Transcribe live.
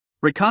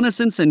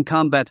Reconnaissance and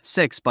Combat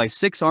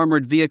 6x6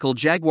 Armored Vehicle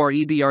Jaguar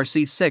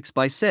EBRC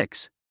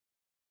 6x6.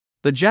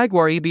 The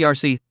Jaguar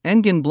EBRC,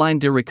 Engin Blindé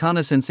de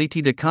Reconnaissance et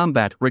de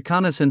Combat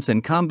Reconnaissance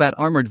and Combat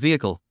Armored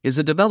Vehicle, is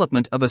a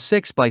development of a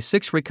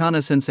 6x6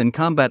 reconnaissance and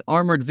combat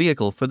armored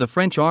vehicle for the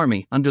French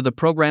Army under the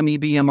program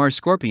EBMR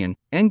Scorpion,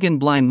 Engin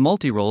Blindé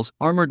Multi-roles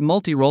Armoured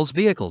Multi-roles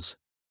Vehicles.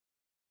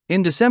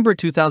 In December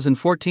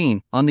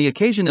 2014, on the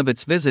occasion of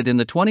its visit in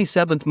the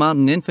 27th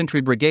Mountain Infantry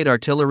Brigade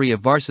Artillery of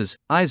Varces,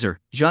 Isère,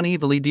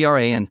 Jean-Yves Le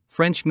Drian,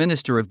 French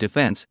Minister of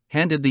Defense,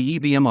 handed the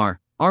EBMR,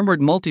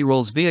 Armoured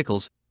Multi-roles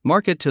Vehicles,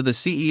 market to the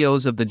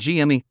CEOs of the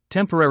GME,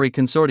 temporary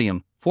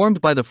consortium, formed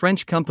by the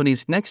French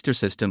companies Nexter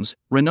Systems,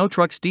 Renault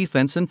Trucks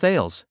Defense and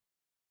Thales.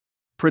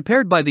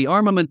 Prepared by the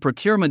Armament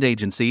Procurement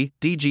Agency,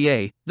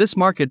 DGA, this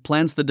market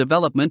plans the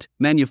development,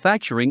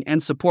 manufacturing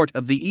and support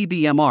of the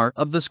EBMR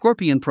of the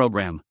Scorpion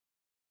program.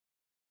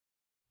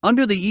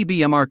 Under the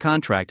EBMR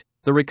contract,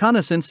 the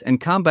Reconnaissance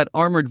and Combat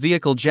Armored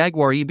Vehicle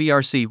Jaguar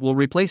EBRC will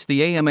replace the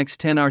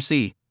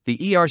AMX-10RC, the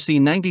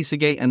ERC-90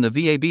 Sagaie and the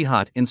VAB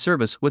Hot in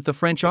service with the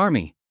French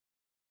Army.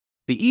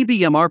 The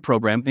EBMR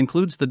program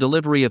includes the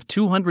delivery of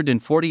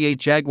 248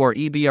 Jaguar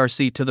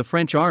EBRC to the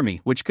French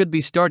Army, which could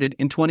be started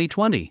in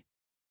 2020.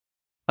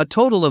 A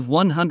total of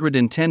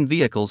 110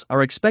 vehicles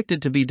are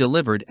expected to be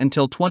delivered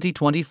until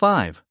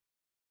 2025.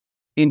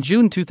 In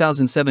June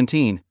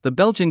 2017, the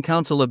Belgian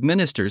Council of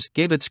Ministers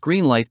gave its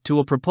green light to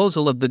a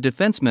proposal of the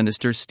Defense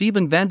Minister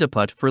Steven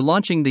Vandeput for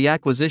launching the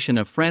acquisition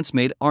of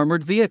France-made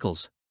armored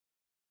vehicles.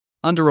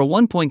 Under a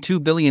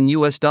 $1.2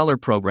 billion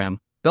program,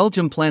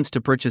 Belgium plans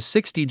to purchase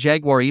 60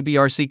 Jaguar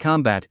EBRC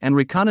combat and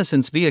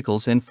reconnaissance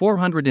vehicles and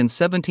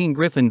 417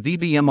 Griffon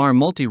VBMR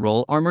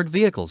multi-role armored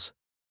vehicles.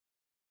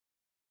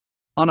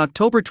 On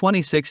October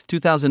 26,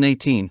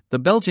 2018, the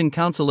Belgian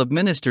Council of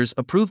Ministers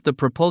approved the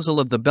proposal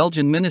of the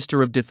Belgian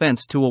Minister of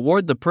Defense to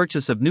award the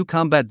purchase of new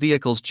combat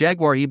vehicles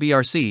Jaguar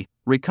EBRC,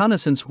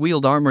 reconnaissance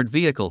wheeled armored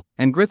vehicle,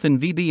 and Griffon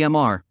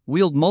VBMR,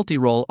 wheeled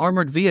multi-role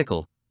armored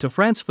vehicle, to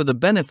France for the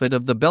benefit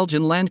of the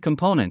Belgian Land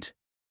Component.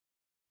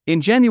 In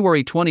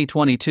January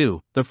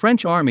 2022, the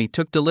French Army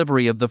took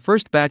delivery of the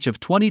first batch of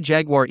 20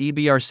 Jaguar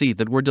EBRC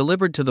that were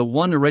delivered to the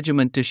 1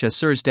 Régiment de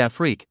Chasseurs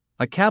d'Afrique,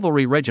 a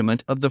cavalry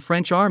regiment of the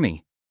French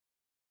Army.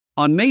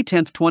 On May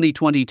 10,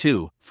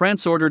 2022,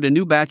 France ordered a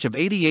new batch of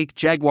 88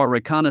 Jaguar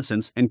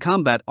reconnaissance and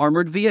combat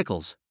armored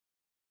vehicles.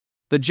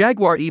 The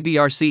Jaguar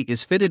EBRC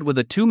is fitted with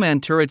a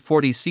two-man turret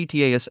 40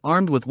 CTAS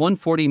armed with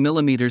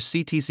 140mm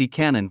CTC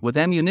cannon with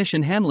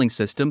ammunition handling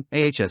system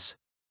AHS.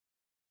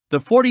 The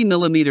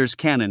 40mm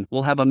cannon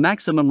will have a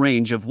maximum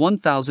range of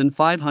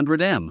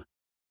 1,500 m.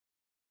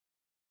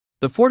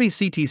 The 40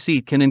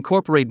 CTC can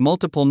incorporate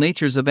multiple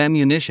natures of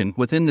ammunition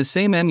within the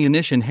same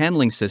ammunition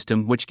handling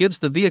system, which gives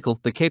the vehicle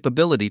the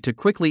capability to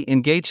quickly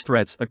engage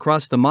threats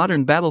across the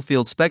modern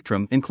battlefield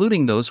spectrum,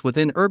 including those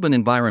within urban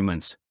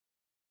environments.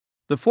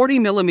 The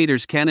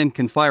 40mm cannon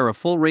can fire a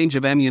full range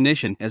of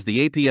ammunition as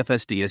the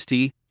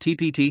APFSDST,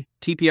 TPT,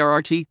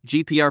 TPRRT,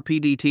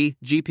 GPRPDT,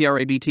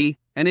 GPRABT,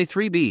 and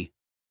A3B.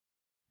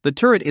 The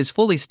turret is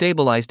fully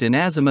stabilized in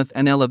azimuth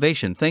and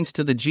elevation thanks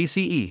to the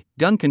GCE,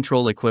 gun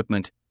control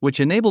equipment, which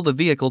enable the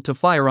vehicle to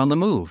fire on the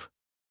move.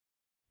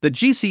 The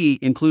GCE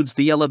includes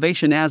the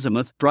elevation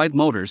azimuth, drive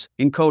motors,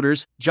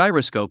 encoders,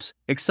 gyroscopes,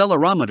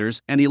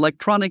 accelerometers, and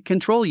electronic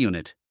control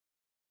unit.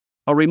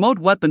 A remote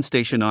weapon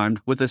station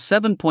armed with a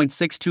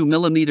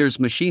 7.62mm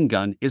machine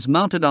gun is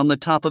mounted on the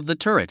top of the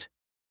turret.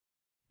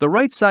 The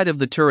right side of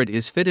the turret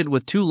is fitted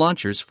with two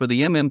launchers for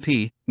the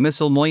MMP,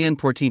 Missile Moyen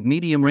Portée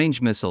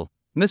medium-range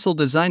missile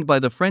designed by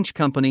the French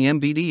company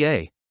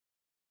MBDA.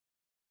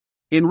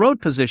 In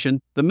road position,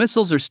 the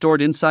missiles are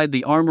stored inside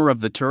the armor of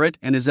the turret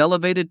and is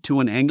elevated to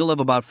an angle of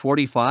about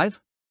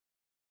 45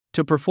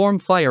 to perform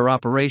fire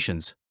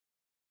operations.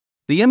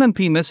 The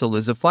MMP missile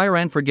is a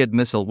fire-and-forget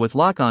missile with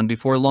lock-on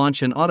before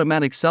launch and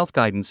automatic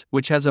self-guidance,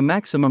 which has a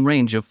maximum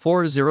range of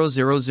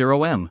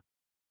 4,000 m.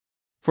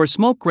 For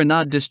smoke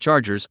grenade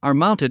dischargers are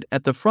mounted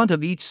at the front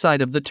of each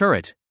side of the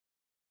turret.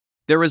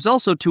 There is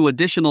also two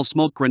additional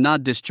smoke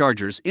grenade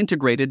dischargers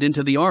integrated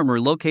into the armor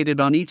located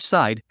on each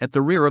side at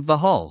the rear of the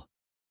hull.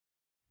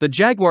 The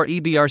Jaguar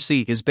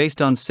EBRC is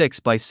based on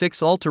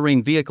 6x6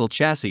 all-terrain vehicle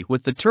chassis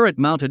with the turret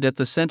mounted at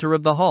the center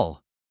of the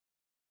hull.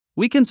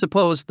 We can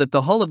suppose that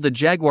the hull of the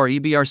Jaguar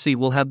EBRC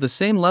will have the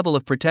same level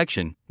of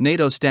protection,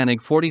 NATO STANAG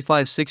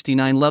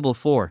 4569 Level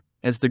 4,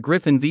 as the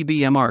Griffon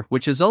VBMR,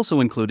 which is also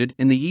included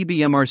in the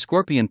EBMR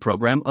Scorpion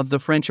program of the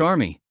French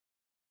Army.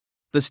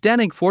 The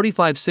STANAG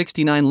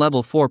 4569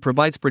 Level 4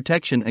 provides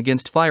protection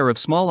against fire of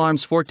small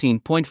arms 14.5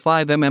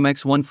 mm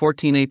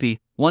X114 AP,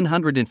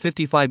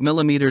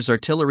 155mm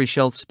artillery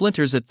shell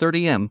splinters at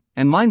 30 m,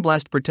 and mine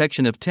blast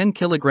protection of 10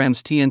 kg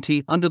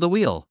TNT under the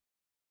wheel.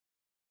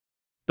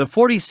 The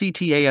 40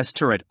 CTAS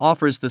turret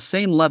offers the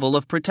same level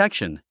of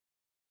protection.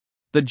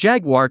 The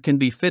Jaguar can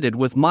be fitted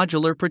with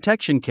modular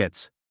protection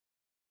kits.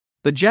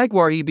 The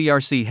Jaguar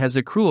EBRC has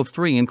a crew of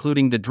 3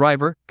 including the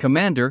driver,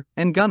 commander,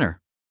 and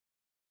gunner.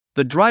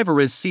 The driver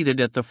is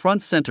seated at the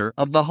front center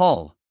of the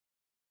hull.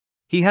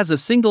 He has a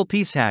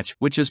single-piece hatch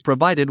which is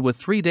provided with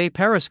 3-day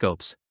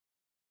periscopes.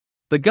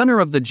 The gunner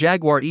of the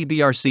Jaguar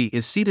EBRC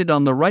is seated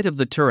on the right of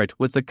the turret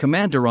with the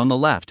commander on the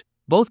left,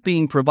 both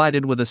being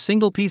provided with a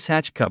single-piece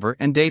hatch cover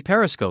and day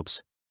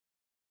periscopes.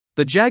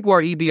 The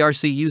Jaguar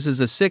EBRC uses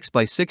a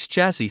 6x6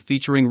 chassis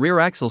featuring rear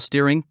axle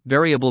steering,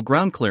 variable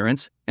ground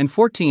clearance, and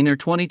 14 or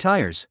 20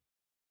 tires.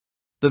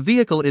 The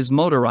vehicle is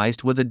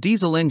motorized with a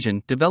diesel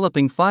engine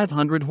developing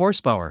 500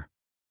 horsepower.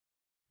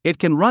 It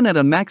can run at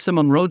a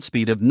maximum road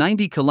speed of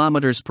 90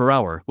 km per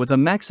hour with a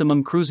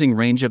maximum cruising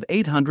range of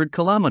 800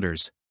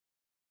 km.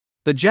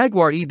 The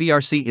Jaguar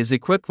EBRC is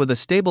equipped with a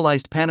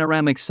stabilized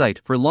panoramic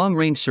sight for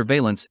long-range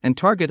surveillance and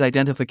target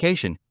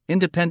identification,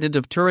 independent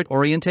of turret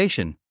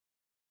orientation.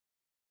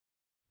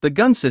 The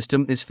gun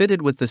system is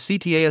fitted with the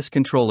CTAS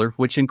controller,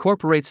 which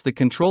incorporates the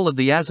control of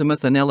the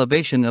azimuth and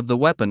elevation of the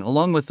weapon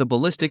along with the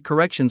ballistic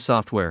correction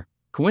software,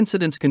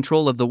 coincidence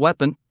control of the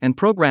weapon, and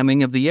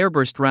programming of the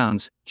airburst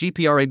rounds,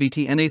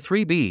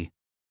 GPRABT-NA3B.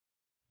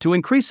 To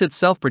increase its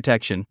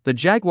self-protection, the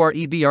Jaguar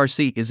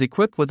EBRC is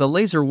equipped with a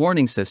laser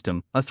warning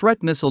system, a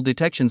threat missile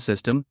detection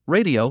system,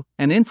 radio,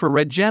 and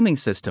infrared jamming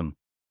system.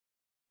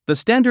 The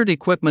standard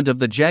equipment of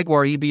the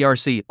Jaguar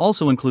EBRC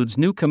also includes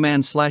new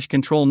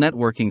command/control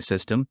networking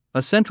system,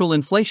 a central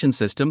inflation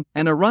system,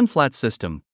 and a run-flat system.